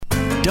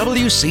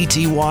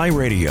WCTY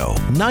Radio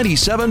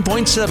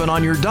 97.7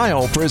 on your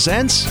dial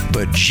presents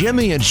the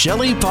Jimmy and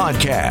Shelley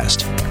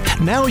Podcast.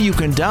 Now you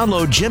can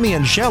download Jimmy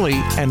and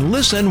Shelley and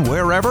listen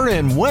wherever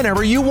and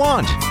whenever you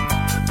want.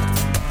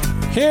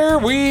 Here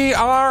we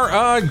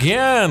are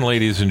again,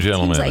 ladies and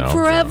gentlemen. Seems like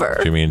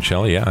forever. Jimmy and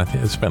Shelley, yeah.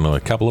 It's been a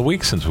couple of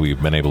weeks since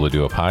we've been able to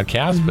do a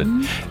podcast, but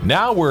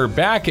now we're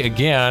back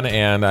again,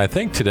 and I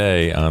think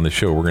today on the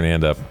show we're going to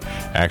end up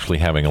actually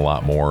having a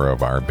lot more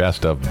of our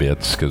best of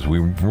bits, because we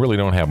really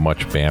don't have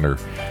much banter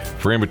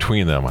for in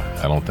between them,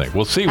 I don't think.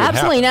 We'll see what happens.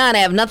 Absolutely not. I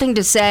have nothing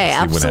to say.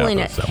 Absolutely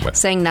not. Happens.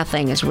 Saying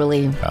nothing is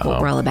really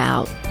what we're all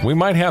about. We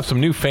might have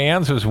some new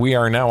fans, as we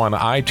are now on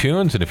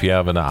iTunes, and if you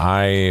have an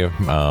iPhone,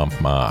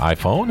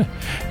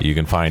 you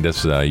can find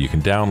us, you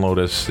can download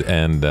us,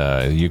 and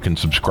you can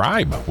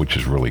subscribe, which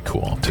is really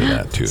cool to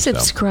that, too.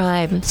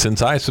 Subscribe. So,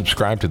 since I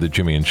subscribe to the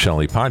Jimmy and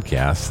Shelley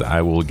podcast,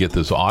 I will get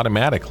this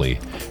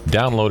automatically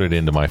downloaded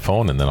into my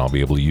phone, and then I'll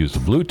be able to use the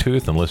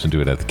Bluetooth and listen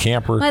to it at the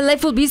camper. My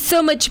life will be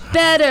so much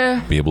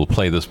better. Be able to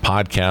play this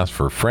podcast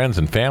for friends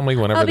and family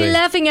whenever I'll be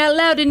laughing out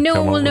loud and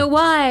no one will know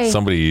why.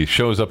 Somebody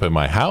shows up at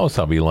my house,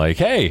 I'll be like,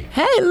 hey,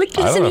 look,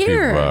 I don't know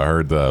here. if you've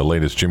heard the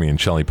latest Jimmy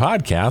and Shelley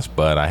podcast,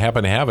 but I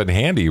happen to have it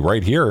handy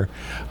right here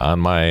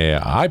on my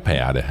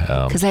iPad.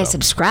 Because I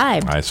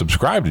subscribe. I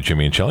subscribe to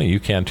Jimmy and Shelley.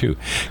 You can too.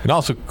 You can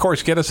also, of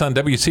course, get us on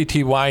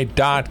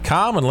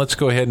WCTY.com, and let's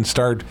go ahead and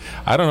start.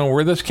 I don't know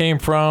where this came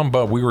from,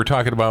 but we were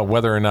talking about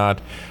whether or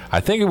not,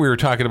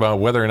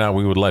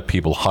 we would let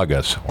people hug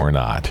us or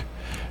not,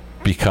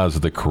 because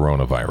of the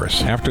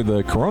coronavirus. After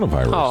the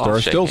coronavirus, there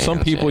are still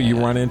some people you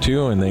run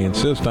into, and they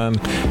insist on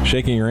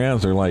shaking your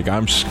hands. They're like,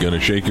 I'm just going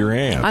to shake your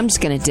hand. I'm just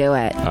going to do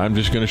it. I'm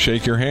just going to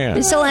shake your hand.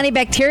 There's still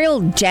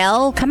antibacterial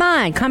gel. Come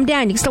on, calm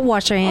down. You can still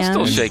wash your hands.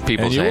 I'll still shake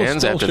people's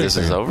hands after this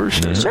is over.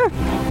 Sure.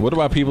 What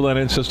about people that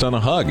insist on a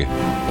hug?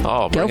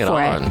 Oh, bring Go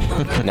for it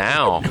on.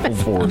 Now.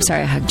 I'm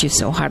sorry I hugged you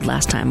so hard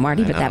last time,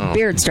 Marty, but that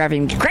beard's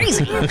driving me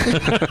crazy.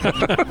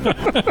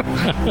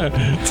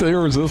 It's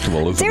irresistible,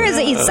 isn't it?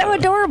 Seriously, he's so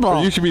adorable.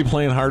 But you should be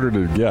playing harder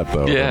to get,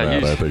 though. Yeah,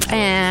 I think so.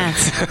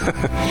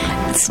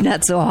 It's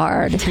not so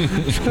hard.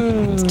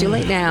 It's too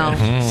late now.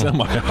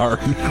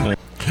 Semi-hard.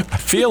 I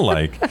feel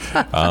like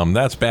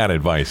that's bad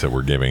advice that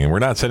we're giving, and we're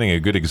not setting a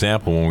good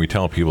example when we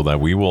tell people that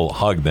we will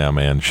hug them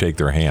and shake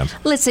their hands.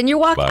 Listen, you're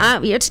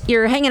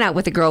you're hanging out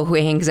with a girl who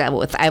hangs out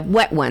with. I have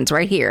wet ones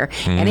right here,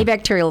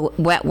 antibacterial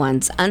wet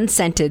ones,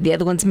 unscented. The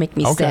other ones make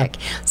me sick.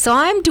 So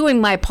I'm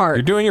doing my part.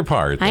 You're doing your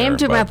part. I am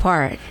doing my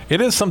part.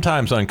 It is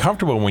sometimes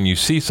uncomfortable when you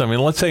see something.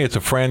 Let's say it's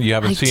a friend you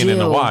haven't seen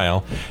in a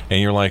while, and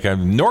you're like,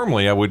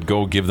 normally I would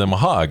go give them a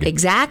hug.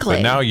 Exactly.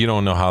 But now you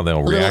don't know how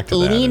they'll react to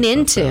that. Lean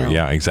into.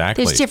 Yeah,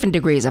 exactly. There's different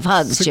degrees of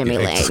hugs, Jimmy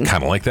Lane. It's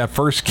kind of like that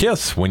first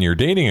kiss when you're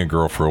dating a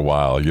girl for a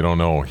while. You don't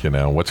know, what's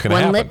going to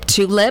happen. One lip,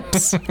 two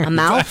lips, a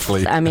mouth.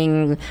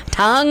 Exactly.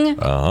 Tongue,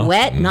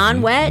 wet,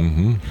 non-wet.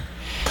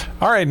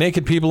 All right,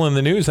 naked people in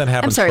the news. That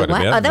happens quite a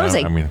bit. Oh, that was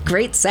a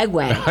great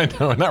segue. I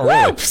know, not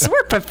really. Whoops,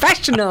 we're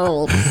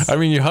professionals. I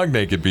mean, you hug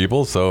naked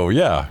people, so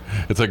yeah,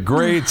 it's a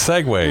great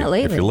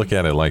segue if you look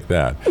at it like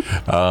that.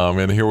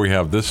 And here we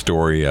have this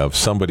story of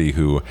somebody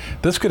who,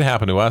 this could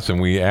happen to us,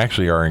 and we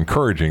actually are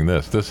encouraging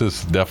this. This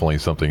is definitely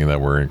something that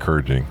we're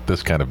encouraging,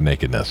 this kind of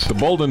nakedness. The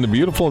Bold and the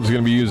Beautiful is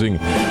going to be using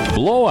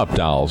blow-up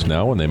dolls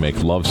now when they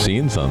make love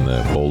scenes on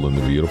the Bold and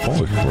the Beautiful.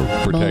 We're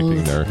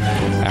protecting their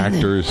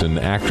actors and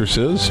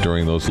actresses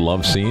during those love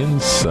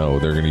scenes, so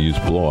they're going to use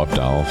blow-up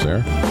dolls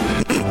there.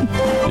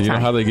 You know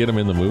how they get them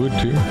in the mood,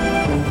 too?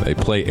 They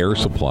play Air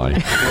Supply.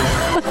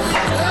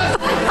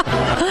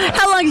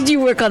 How long did you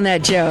work on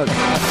that joke?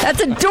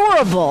 That's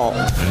adorable.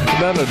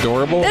 Isn't that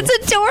adorable? That's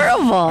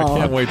adorable. I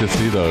can't wait to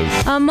see those.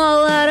 I'm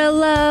all out of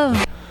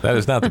love. That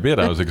is not the bit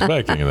I was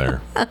expecting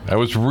there. That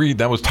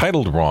was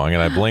titled wrong,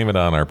 and I blame it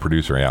on our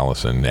producer,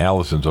 Allison.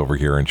 Allison's over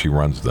here, and she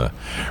runs the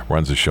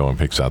show and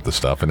picks out the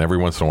stuff. And every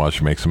once in a while,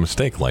 she makes a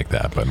mistake like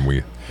that. But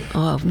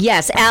oh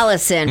yes,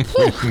 Allison.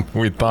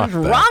 we thought what's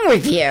wrong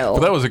with you? But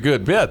that was a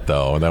good bit,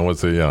 though. And that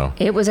was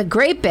It was a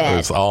great bit. It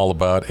was all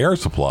about Air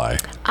Supply.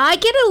 I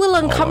get a little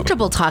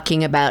uncomfortable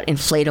talking about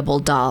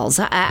inflatable dolls.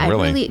 I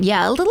really,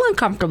 a little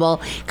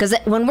uncomfortable, because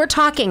when we're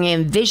talking, I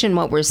envision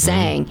what we're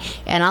saying,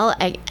 and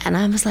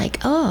I was like,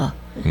 oh.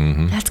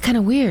 That's kind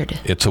of weird.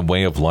 It's a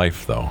way of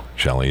life, though,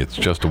 Shelley. It's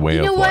just a way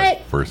of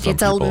life for some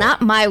people. It's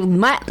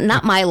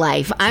not my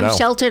life. I'm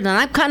sheltered, and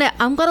I'm kind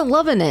of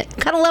loving it.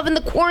 Kind of loving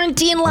the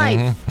quarantine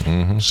life.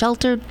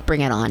 Sheltered,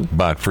 bring it on.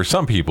 But for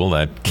some people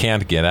that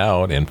can't get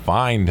out and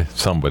find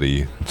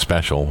somebody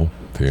special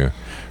to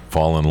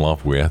fall in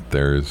love with,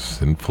 there's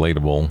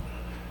inflatable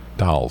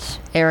dolls.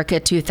 Erica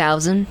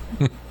 2000.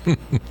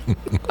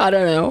 I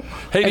don't know.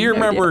 Hey, do you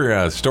remember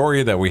a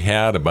story that we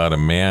had about a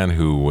man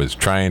who was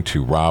trying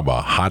to rob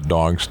a hot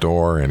dog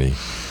store, and he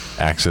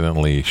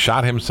accidentally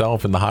shot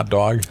himself in the hot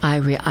dog? Do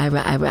you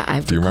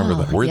remember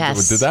that?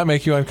 Yes. Did that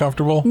make you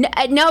uncomfortable? No,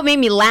 it made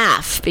me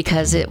laugh,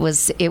 because it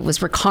was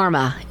for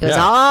karma. It was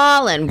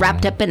all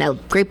wrapped up in a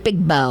great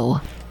big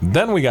bow.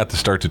 Then we got to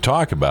start to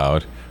talk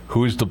about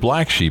who's the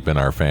black sheep in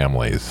our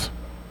families.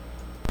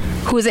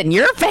 Who's in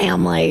your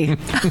family?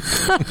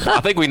 I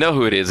think we know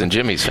who it is in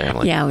Jimmy's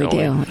family. Yeah, we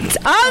do.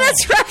 Oh,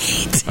 that's right.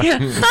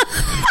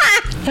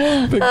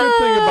 The good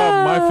thing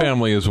about my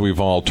family is we've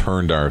all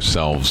turned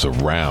ourselves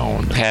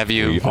around. Have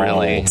you? We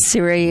really?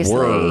 Seriously?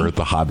 We're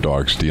the hot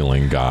dog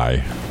stealing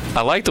guy.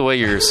 I like the way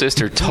your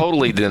sister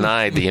totally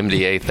denied the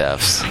MDA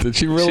thefts. Did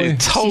she really? She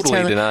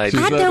totally denied.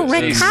 I don't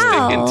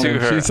recall.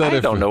 She said,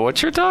 I don't know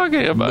what you're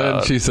talking about.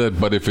 Then she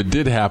said, but if it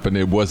did happen,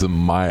 it wasn't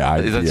my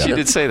idea. She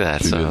did say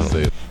that. She did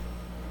say it.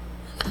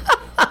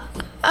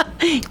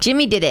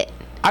 Jimmy did it.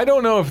 I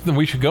don't know if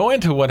we should go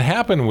into what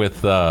happened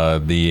with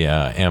the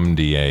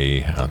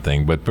MDA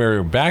thing, but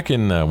back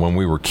in when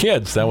we were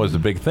kids, that was the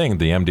big thing.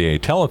 The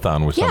MDA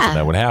telethon was something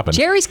that would happen.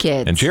 Jerry's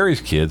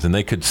Kids. And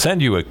they could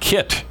send you a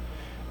kit.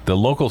 The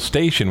local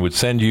station would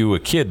send you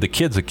the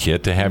kids a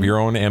kit to have your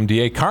own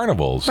MDA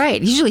carnivals.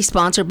 Right. Usually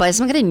sponsored by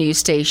some kind of news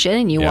station,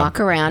 and you walk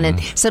around,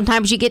 and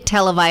sometimes you get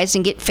televised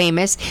and get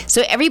famous.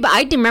 So everybody,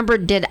 I remember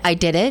I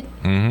did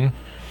it. Mm-hmm.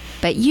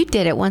 But you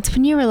did it once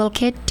when you were a little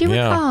kid. Do you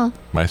recall?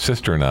 My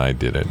sister and I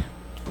did it.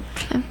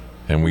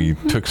 And we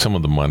took some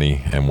of the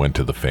money and went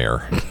to the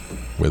fair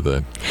with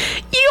it.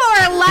 You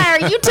are a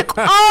liar. You took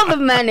all the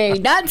money,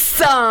 not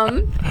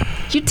some.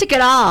 You took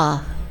it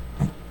all.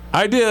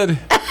 I did.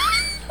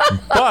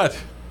 But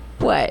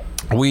what?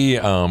 We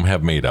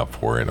have made up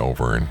for it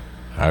over, and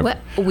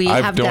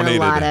I've done a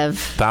lot of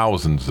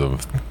thousands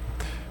of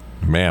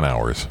man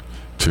hours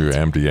to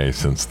MDA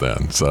since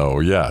then. So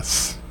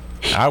yes,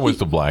 I was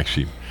the black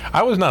sheep.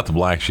 I was not the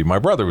black sheep. My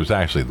brother was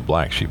actually the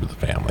black sheep of the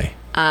family.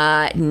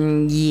 Yeah.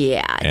 And,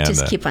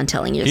 just keep on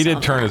telling yourself. He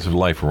did turn his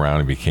life around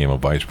and became a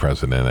vice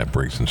president at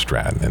Briggs &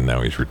 Stratton, and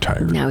now he's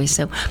retired. Now he's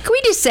so. Can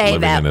we just say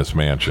living in this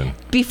mansion?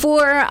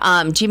 Before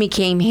Jimmy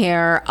came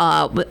here,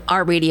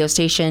 our radio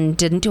station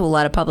didn't do a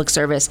lot of public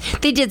service.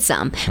 They did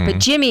some, but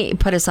Jimmy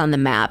put us on the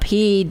map.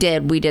 We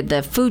did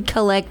the food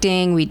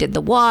collecting, we did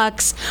the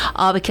walks,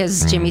 all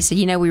because Jimmy said,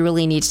 we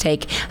really need to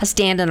take a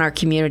stand in our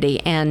community,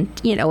 and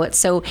you know what?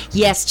 So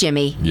yes,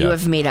 Jimmy, you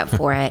have made up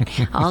for it.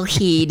 I'll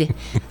heed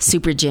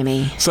Super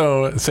Jimmy.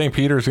 So St.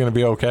 Peter's going to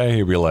be okay?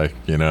 He'll be like,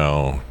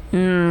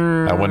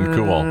 that wasn't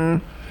cool.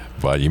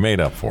 But you made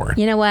up for it.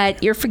 You know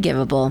what? You're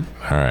forgivable.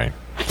 All right.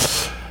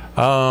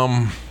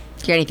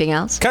 Hear anything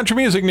else? Country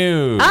music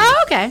news.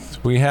 Oh, okay.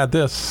 We had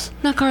this.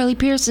 Not Carly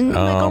Pearson.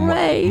 Michael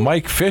Ray.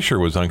 Mike Fisher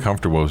was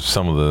uncomfortable with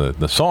some of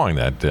the song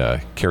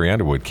that Carrie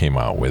Underwood came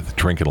out with,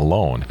 Drink It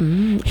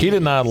Alone. He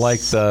did not like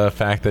the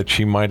fact that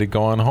she might have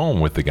gone home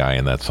with the guy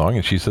in that song.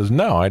 And she says,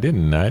 no, I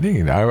didn't.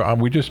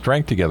 We just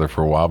drank together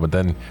for a while, but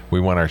then we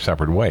went our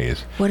separate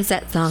ways. What does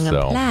that song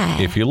imply?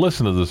 If you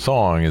listen to the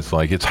song, it's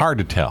like, it's hard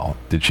to tell.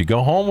 Did she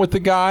go home with the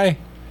guy?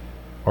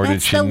 Or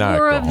That's did she not the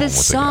lure go of home the with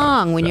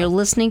song the guy? when you're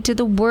listening to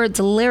the words,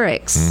 the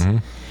lyrics.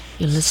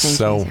 You're listening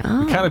so to it.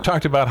 we kind of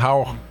talked about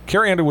how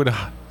Carrie Underwood's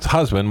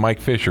husband,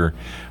 Mike Fisher,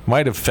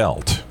 might have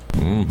felt.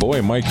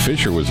 Boy, Mike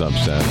Fisher was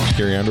upset.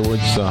 Carrie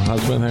Underwood's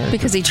husband there.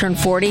 Because he turned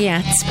 40?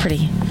 Yeah, it's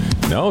pretty.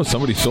 No,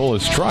 somebody stole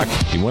his truck.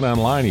 He went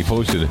online. He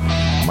posted,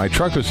 my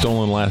truck was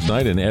stolen last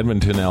night in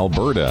Edmonton,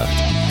 Alberta.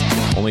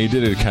 Only he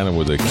did it kind of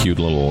with a cute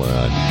little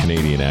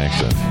Canadian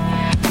accent.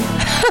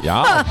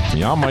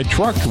 Yeah, my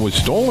truck was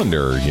stolen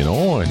there, and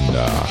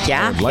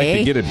I'd like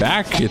to get it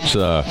back. It's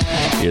a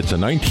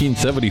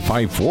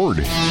 1975 Ford,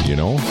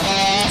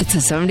 It's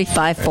a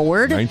 75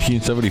 Ford?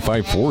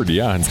 1975 Ford,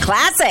 yeah. It's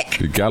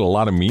classic. It got a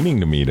lot of meaning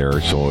to me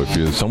there, so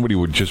if somebody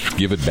would just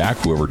give it back,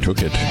 whoever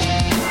took it,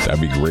 that'd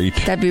be great.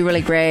 That'd be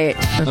really great.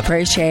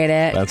 Appreciate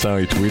it. That's how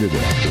he tweeted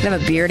it. We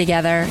have a beer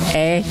together,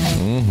 eh?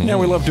 Yeah,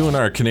 we love doing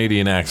our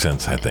Canadian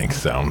accents, I think,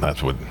 so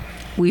that's what...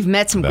 We've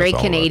met some great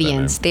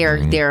Canadians.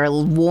 They're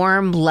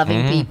warm,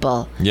 loving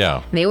people.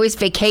 Yeah. They always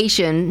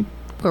vacation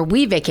where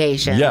we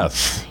vacation.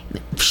 Yes.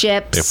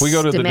 Ships. If we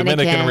go to the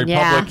Dominican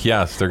Republic,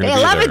 yes, they're going to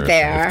be there. They love it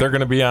there. If they're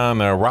going to be on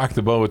Rock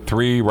the Boat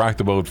 3, Rock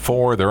the Boat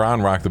 4, they're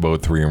on Rock the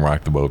Boat 3 and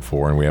Rock the Boat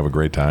 4, and we have a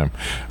great time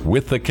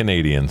with the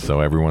Canadians. So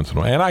every once in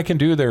a while. And I can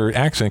do their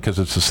accent because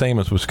it's the same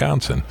as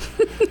Wisconsin.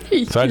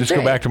 So I just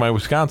go back to my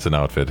Wisconsin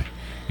outfit.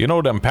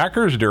 Them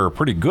Packers, they're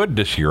pretty good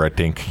this year, I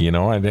think.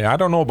 I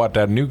don't know about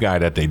that new guy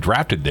that they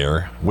drafted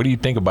there. What do you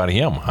think about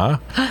him, huh?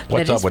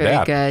 What's up with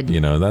that? Good.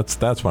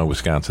 That's my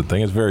Wisconsin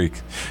thing. It's very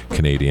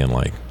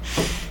Canadian-like.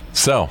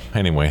 So,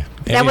 anyway.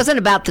 That wasn't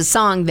about the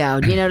song, though.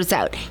 You notice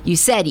how you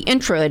said, you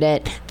introed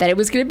it, that it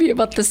was going to be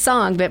about the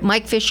song, but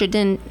Mike Fisher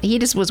didn't. He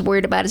just was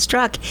worried about his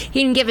truck.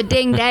 He didn't give a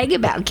ding dang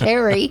about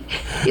Carrie.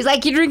 He's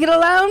like, you drink it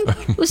alone?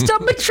 Well,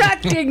 stop my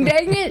truck, ding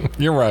dang it.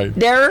 You're right.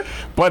 There.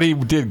 But he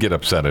did get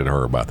upset at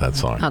her about that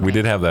song. Okay. We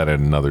did have that at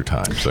another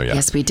time. So, yeah.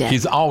 Yes, we did.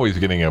 He's always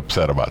getting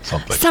upset about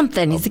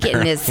something. He's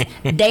getting his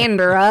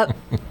dander up.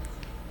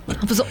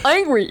 I was so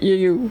angry at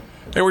you.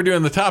 Hey, we're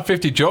doing the top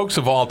 50 jokes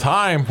of all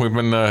time. We've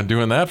been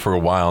doing that for a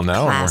while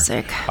now.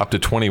 Classic. We're up to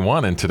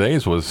 21, and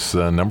today's was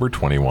number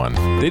 21.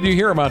 Did you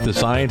hear about the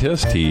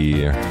scientist?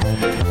 He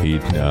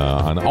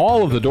on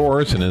all of the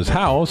doors in his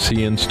house,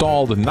 he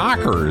installed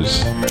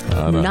knockers.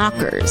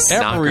 Knockers.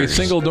 Every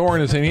single door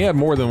in his house. He had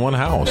more than one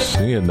house.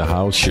 He had the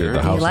house, sure.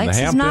 The house he likes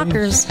in the his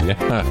Hamptons. knockers.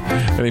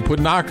 Yeah, and he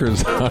put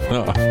knockers on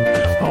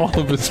all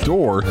of his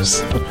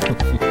doors.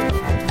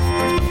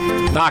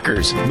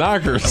 Knockers.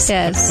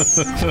 Yes.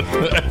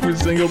 Every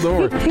single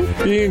door.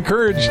 He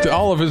encouraged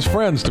all of his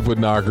friends to put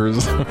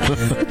knockers.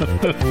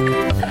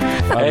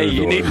 Hey,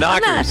 you need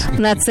knockers.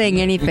 I'm not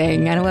saying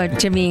anything. I don't want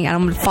Jimmy.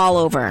 I'm going to fall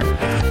over.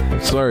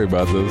 Sorry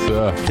about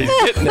this. He's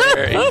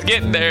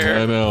getting there.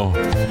 I know.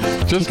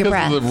 Just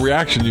because of the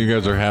reaction you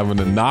guys are having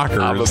to knockers.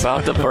 I'm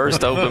about to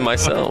burst open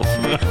myself.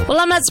 Well,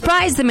 I'm not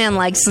surprised the man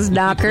likes his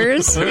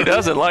knockers. Who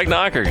doesn't like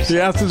knockers? He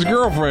asked his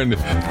girlfriend,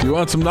 "Do you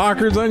want some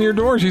knockers on your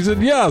door?" She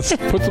said, "Yes.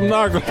 Put some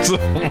knockers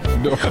on the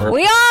door."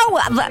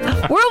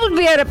 The world would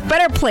be at a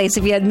better place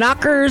if you had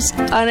knockers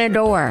on a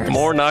door.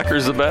 More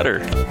knockers, the better.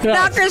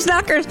 Yes.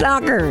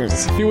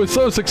 Knockers. He was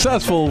so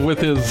successful with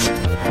his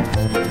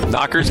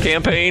Knockers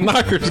campaign.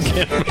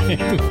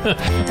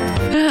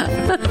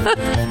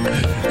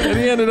 And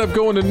he ended up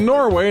going to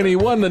Norway, and he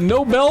won the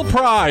Nobel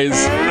Prize.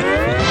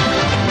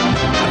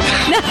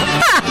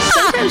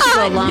 Sometimes you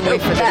go a long way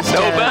for this.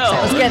 Nobel.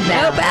 That was good,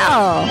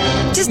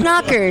 Nobel. Just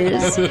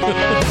knockers. We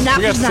got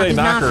to say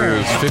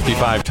knockers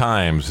 55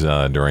 times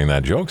during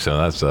that joke, so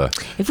that's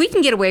If we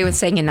can get away with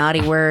saying a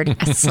naughty word,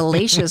 a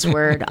salacious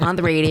word on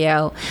the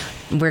radio,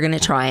 we're going to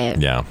try it.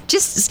 Yeah.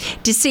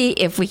 Just to see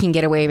if we can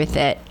get away with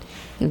it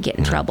and get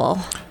in trouble.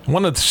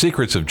 One of the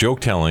secrets of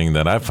joke telling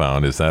that I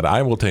found is that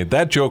I will take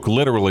that joke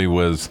literally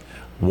was,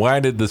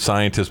 why did the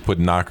scientist put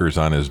knockers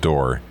on his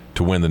door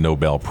to win the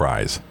Nobel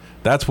Prize?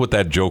 That's what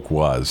that joke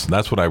was.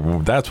 That's what I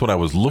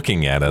was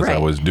looking at as I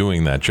was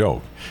doing that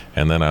joke.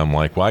 And then I'm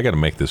like, well, I got to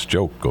make this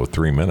joke go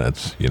 3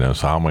 minutes, so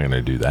how am I going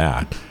to do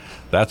that?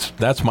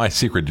 That's my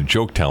secret to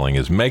joke telling,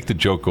 is make the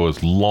joke go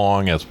as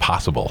long as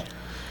possible.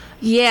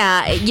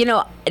 Yeah,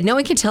 no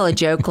one can tell a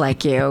joke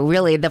like you.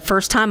 Really, the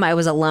first time I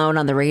was alone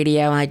on the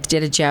radio and I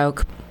did a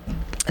joke,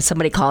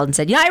 somebody called and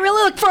said, I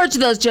really look forward to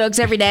those jokes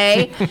every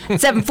day.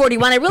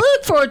 7:41, I really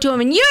look forward to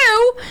them. And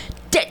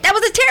that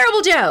was a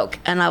terrible joke.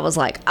 And I was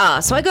like,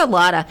 so I got a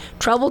lot of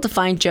trouble to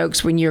find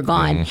jokes when you're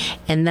gone.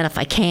 Mm-hmm. And then if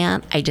I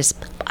can't, I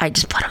just put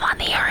them on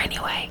the air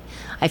anyway.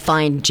 I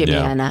find Jimmy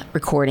on a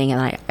recording,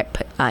 and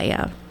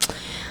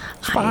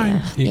it's fine. I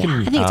think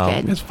it's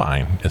good. It's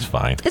fine.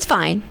 It's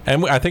fine.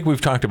 And I think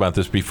we've talked about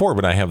this before,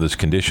 but I have this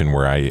condition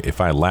where if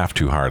I laugh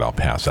too hard, I'll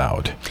pass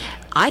out.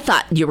 I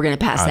thought you were going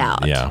to pass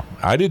out. Yeah,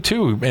 I did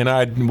too. And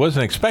I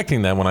wasn't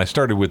expecting that when I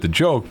started with the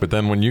joke, but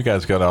then when you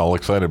guys got all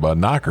excited about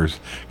knockers,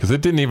 because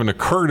it didn't even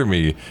occur to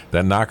me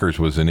that knockers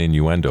was an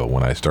innuendo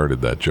when I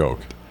started that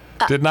joke.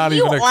 Did not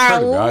even occur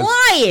to me.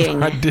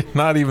 Lying. I did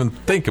not even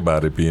think think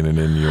about it being an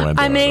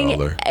innuendo. I mean,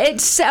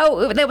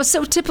 that was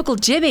so typical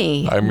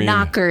Jimmy.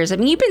 Knockers. I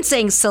mean, you've been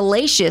saying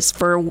salacious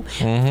for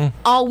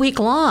all week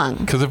long.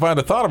 Because if I'd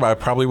have thought about it, I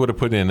probably would have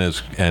put in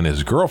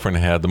his girlfriend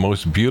had the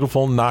most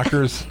beautiful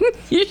knockers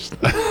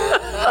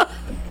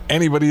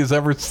anybody has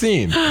ever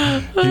seen.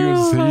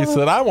 He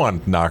said, I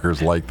want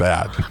knockers like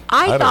that.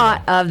 I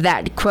thought of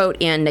that quote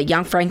in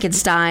Young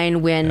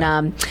Frankenstein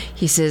when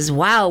he says,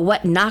 wow,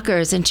 what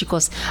knockers? And she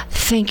goes,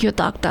 thank you,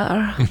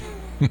 doctor.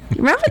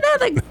 Remember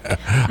that?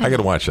 I got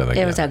to watch that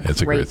again. It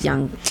was a great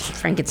Young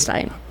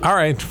Frankenstein. All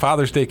right,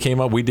 Father's Day came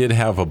up. We did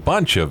have a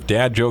bunch of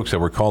dad jokes that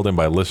were called in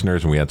by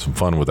listeners, and we had some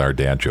fun with our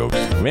dad jokes.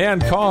 A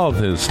man called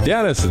his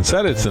dentist and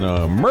said it's an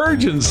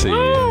emergency.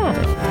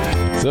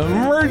 It's an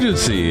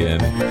emergency.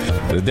 And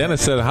the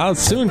dentist said, how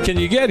soon can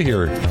you get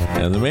here?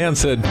 And the man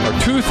said,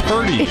 tooth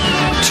hurty.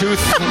 Tooth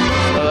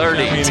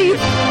hurty. Tooth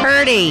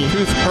hurty.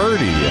 Tooth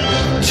hurty,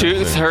 yeah.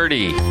 Tooth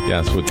hurty.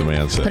 Yeah, that's what the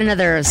man said. Put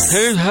another...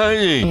 Tooth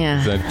hurty.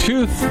 Yeah.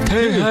 Tooth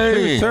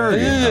hurty.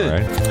 All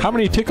right. How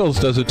many tickles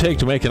does it take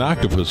to make an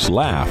octopus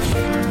laugh?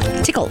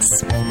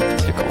 Tickles.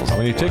 How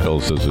many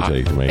tickles does it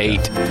take to make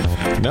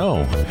 8.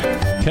 No.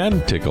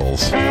 10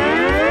 tickles.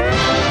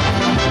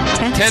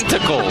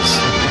 Tentacles.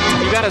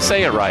 You gotta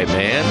say it right,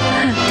 man.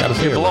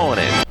 You're blowing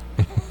it.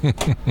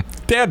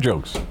 Dad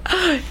jokes.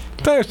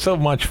 They're so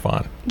much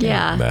fun.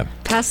 Yeah.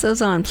 Pass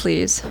those on,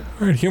 please.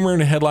 All right, humor in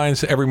the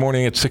headlines every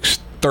morning at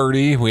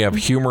 6:30. We have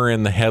humor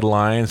in the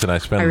headlines, and I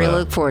spend I really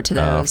look forward to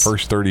those.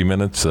 First 30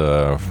 minutes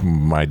of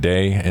my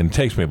day, and it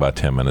takes me about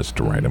 10 minutes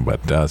to write them,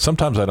 but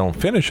sometimes I don't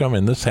finish them,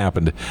 and this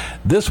happened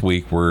this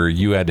week where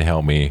you had to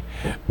help me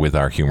with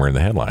our humor in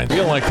the headlines. I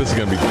feel like this is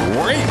going to be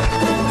great.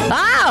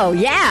 Oh,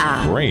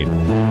 yeah. Great.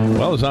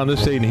 Well, it was on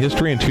this date in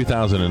history in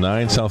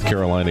 2009. South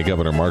Carolina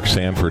Governor Mark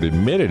Sanford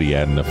admitted he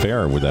had an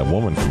affair with that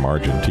woman from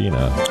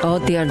Argentina. Oh,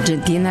 the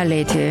Argentina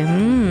lady.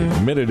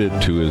 Admitted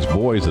it to his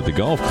boys at the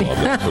golf club.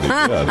 That's what he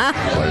did.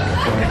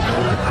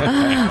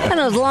 And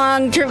those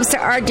long trips to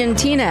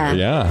Argentina.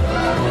 Yeah.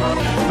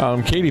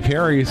 Katy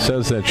Perry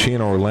says that she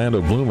and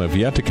Orlando Bloom have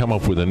yet to come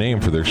up with a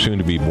name for their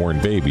soon-to-be-born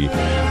baby,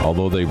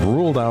 although they've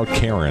ruled out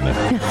Karen.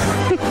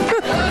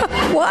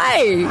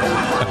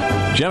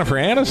 Why? Jennifer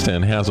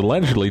Aniston has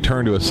allegedly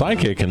turned to a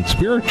psychic and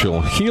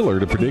spiritual healer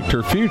to predict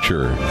her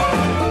future.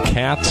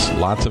 Cats,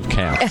 lots of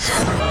cats.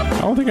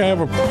 I don't think I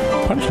have a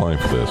punchline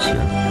for this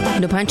here.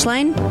 No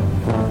punchline?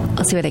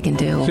 I'll see what I can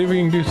do. See if we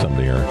can do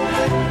something here.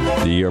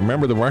 Do you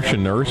remember the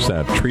Russian nurse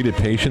that treated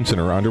patients in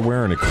her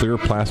underwear in a clear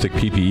plastic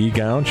PPE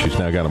gown? She's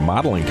now got a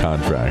modeling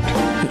contract.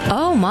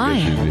 Oh,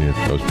 my.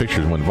 Those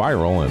pictures went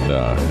viral, and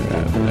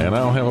I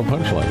don't have a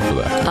punchline for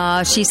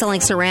that. She's selling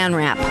saran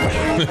wrap.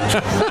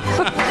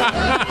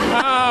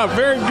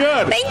 Very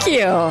good. Thank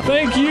you.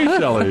 Thank you,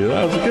 Shelley.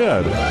 That was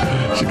good.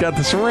 She got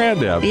the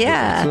saran wrap.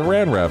 Yeah.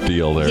 Saran wrap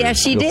deal there. Yeah,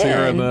 she did. See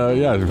her in,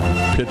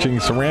 pitching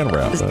saran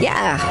wrap.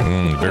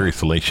 Yeah. Very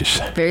salacious.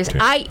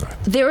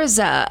 There was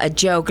a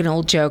joke, an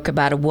old joke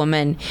about a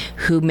woman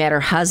who met her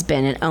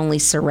husband in only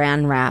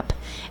saran wrap.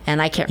 And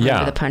I can't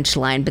remember the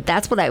punchline, but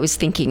that's what I was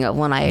thinking of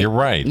when I... You're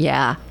right.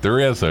 Yeah. There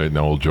is an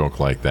old joke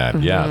like that.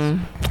 Mm-hmm. Yes.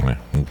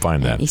 We'll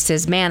find that. He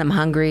says, man, I'm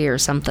hungry or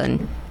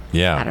something.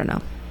 Yeah. I don't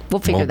know. We'll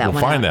figure that one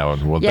out. We'll find that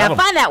one. Well,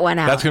 find that one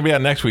out. That's going to be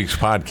on next week's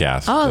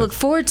podcast. Oh, I look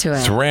forward to it.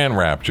 Saran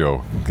wrap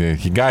joke. The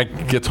guy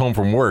gets home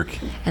from work.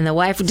 And the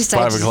wife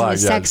decides she's going to be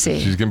sexy.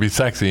 She's going to be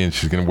sexy, and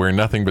she's going to wear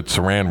nothing but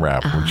saran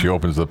wrap when she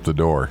opens up the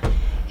door.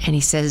 And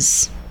he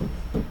says...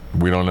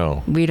 We don't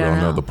know. We don't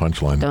know the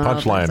punchline. The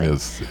punchline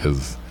is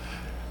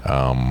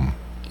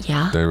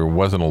there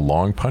wasn't a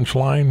long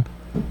punchline.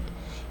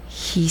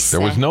 He said...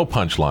 There was no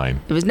punchline.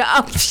 There was no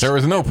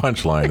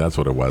punchline. That's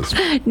what it was.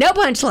 No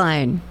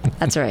punchline.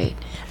 That's right.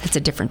 That's a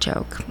different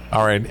joke.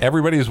 All right.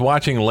 Everybody's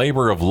watching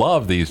Labor of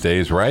Love these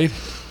days, right?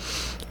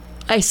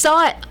 I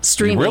saw it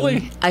streaming.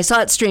 Really? I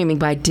saw it streaming,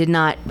 but I did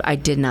not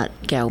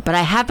go. But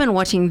I have been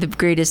watching the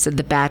greatest of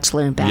The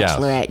Bachelor and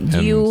Bachelorette.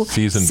 Yes. You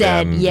season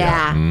said, Ben.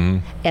 Yeah. Mm-hmm.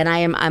 And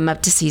I'm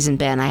up to season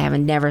Ben. I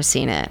haven't never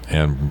seen it.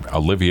 And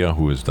Olivia,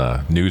 who is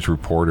the news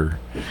reporter,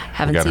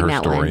 haven't seen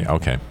that story. One.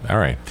 Okay. All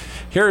right.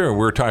 Here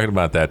we're talking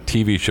about that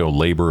TV show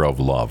Labor of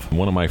Love.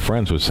 One of my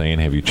friends was saying,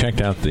 have you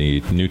checked out the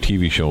new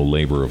TV show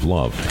Labor of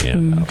Love?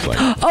 And I was like,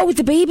 oh, with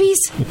the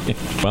babies?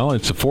 Well,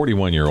 it's a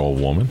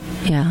 41-year-old woman.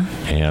 Yeah.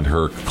 And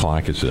her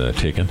clock is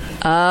ticking.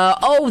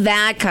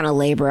 That kind of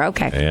labor.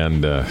 Okay.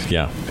 And,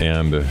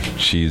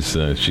 she's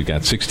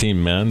got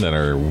 16 men that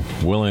are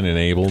willing and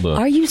able to...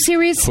 Are you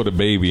serious? Put a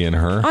baby in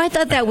her. I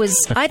thought that was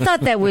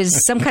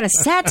some kind of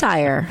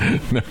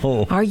satire.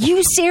 No. Are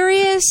you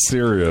serious?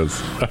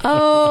 Serious.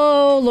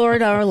 Oh,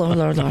 Lord.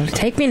 Lord.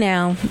 Take me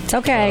now. It's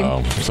okay.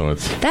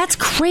 That's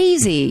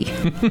crazy.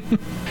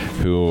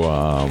 Who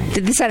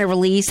did they sign a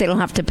release? They don't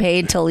have to pay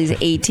until he's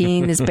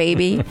 18, this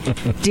baby?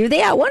 Do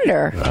they? I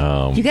wonder.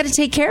 You got to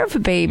take care of a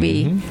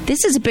baby. Mm-hmm.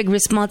 This is a big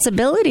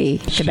responsibility,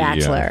 The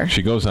Bachelor.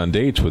 She goes on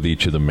dates with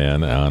each of the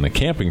men on a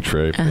camping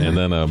trip, and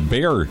then a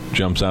bear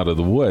jumps out of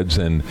the woods,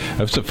 and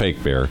it's a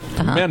fake bear.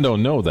 Men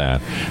don't know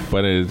that,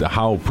 but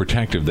how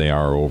protective they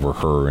are over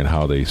her and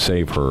how they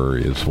save her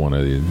is one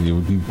of the...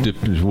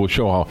 We'll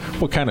show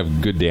what kind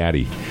of good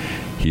daddy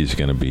he's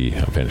going to be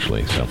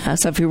eventually.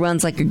 So if he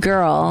runs like a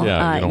girl, he's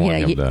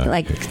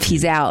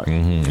out.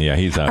 Mm-hmm. Yeah,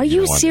 he's out. Are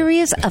you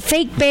serious? A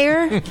fake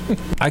bear?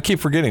 I keep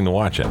forgetting to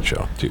watch that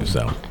show too.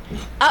 So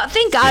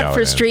thank God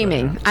for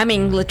streaming. I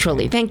mean,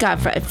 literally, thank God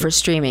for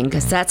streaming,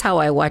 because that's how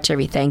I watch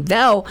everything.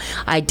 Though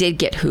I did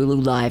get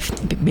Hulu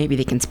Live. Maybe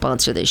they can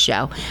sponsor this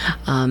show,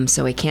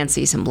 so I can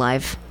see some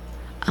live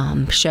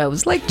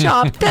shows like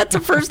Chopped. That's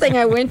the first thing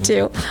I went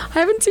to. I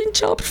haven't seen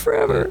Chopped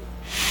forever.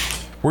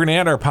 We're going to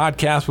end our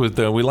podcast with,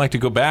 we like to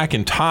go back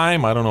in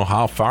time. I don't know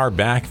how far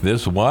back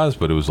this was,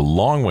 but it was a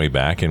long way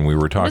back, and we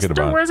were talking Mr.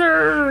 about...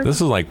 Wizard. This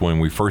is like when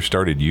we first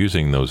started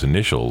using those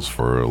initials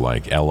for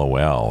like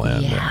LOL.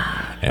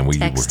 And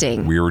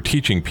we were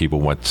teaching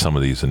people what some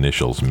of these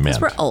initials meant.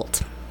 Because we're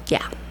old.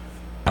 Yeah.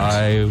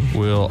 I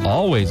will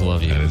always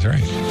love you. That is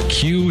right.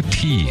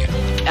 QT.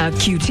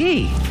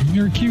 QT.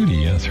 You're a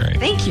cutie. That's right.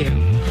 Thank you.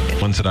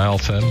 When's it I'll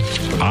send?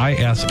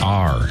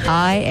 ISR.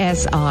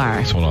 ISR.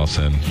 That's what I'll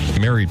send.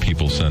 Married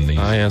people send these.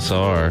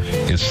 ISR.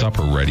 Is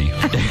supper ready?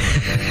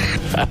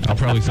 I'll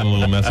probably send a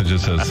little message that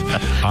says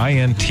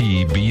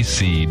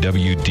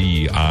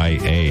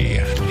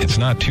INTBCWDIA. It's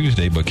not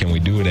Tuesday, but can we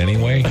do it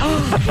anyway?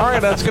 All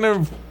right, that's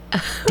going to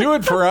do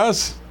it for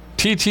us.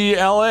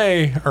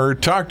 TTLA, or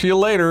talk to you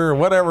later, or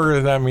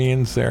whatever that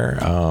means there.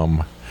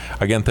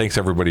 Again, thanks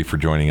everybody for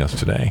joining us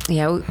today.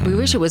 Yeah, we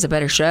wish it was a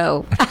better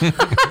show.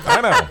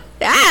 I know.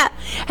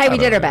 Hey, we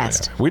did our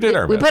best. We did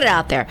our best. We put it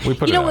out there. We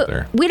put it out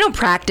there. We don't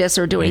practice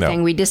or do anything.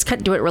 No. We just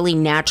do it really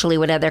naturally.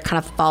 Whatever kind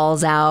of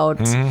falls out.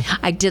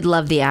 Mm-hmm. I did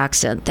love the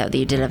accent that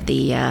you did of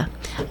the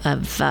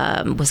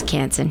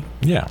Wisconsin.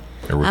 Yeah.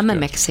 I'm a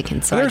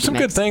Mexican, so there's some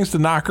good things. The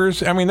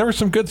Knockers. I mean, there was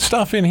some good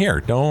stuff in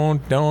here.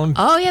 Don't.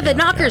 Oh yeah, the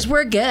Knockers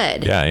were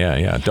good.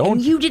 Yeah. Don't.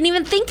 And you didn't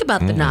even think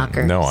about the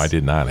Knockers. No, I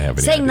did not have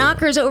any Saying idea.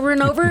 Knockers over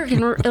and over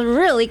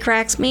really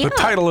cracks me up. The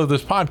title of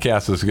this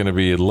podcast is going to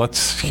be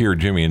 "Let's Hear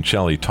Jimmy and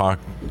Shelley Talk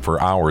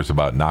for Hours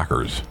About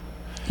Knockers."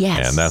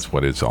 Yes. And that's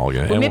what it's all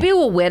going to be. Maybe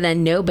we'll win a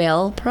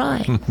Nobel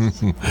Prize.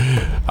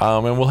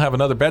 And we'll have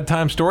another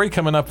bedtime story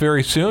coming up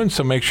very soon.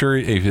 So make sure,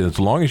 as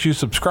long as you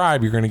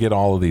subscribe, you're going to get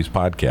all of these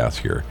podcasts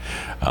here.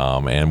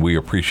 And we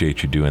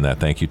appreciate you doing that.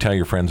 Thank you. Tell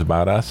your friends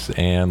about us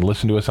and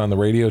listen to us on the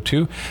radio,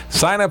 too.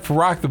 Sign up for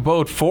Rock the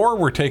Boat 4.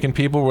 We're taking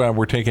people.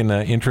 We're taking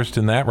interest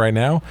in that right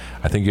now.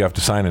 I think you have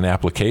to sign an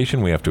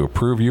application. We have to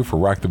approve you for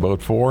Rock the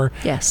Boat 4.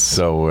 Yes.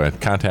 So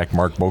contact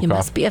Mark Bokoff. You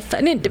must be a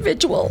fun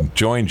individual.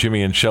 Join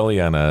Jimmy and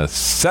Shelley on a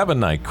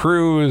 7-night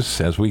cruise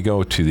as we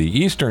go to the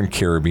Eastern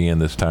Caribbean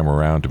this time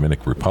around.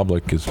 Dominican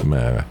Republic is one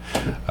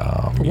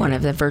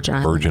of the Virgin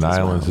Islands. Virgin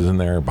Islands is in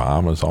there,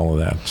 Bahamas, all of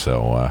that.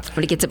 So we're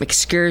going to get some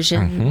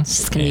excursions.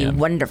 It's going to be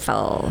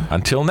wonderful.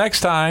 Until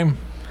next time,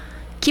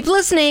 keep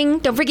listening.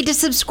 Don't forget to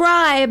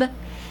subscribe,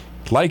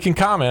 like, and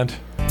comment,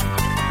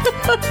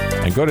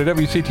 and go to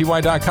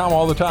WCTY.com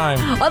all the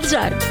time. All the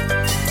time.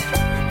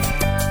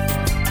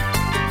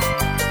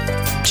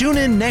 Tune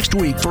in next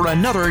week for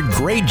another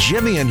great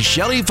Jimmy and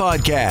Shelley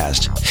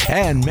podcast.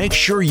 And make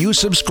sure you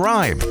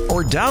subscribe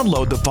or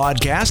download the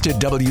podcast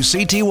at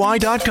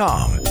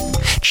WCTY.com.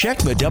 Check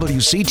the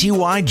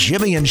WCTY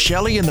Jimmy and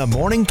Shelley in the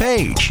Morning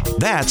page.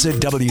 That's at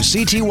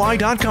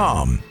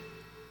WCTY.com.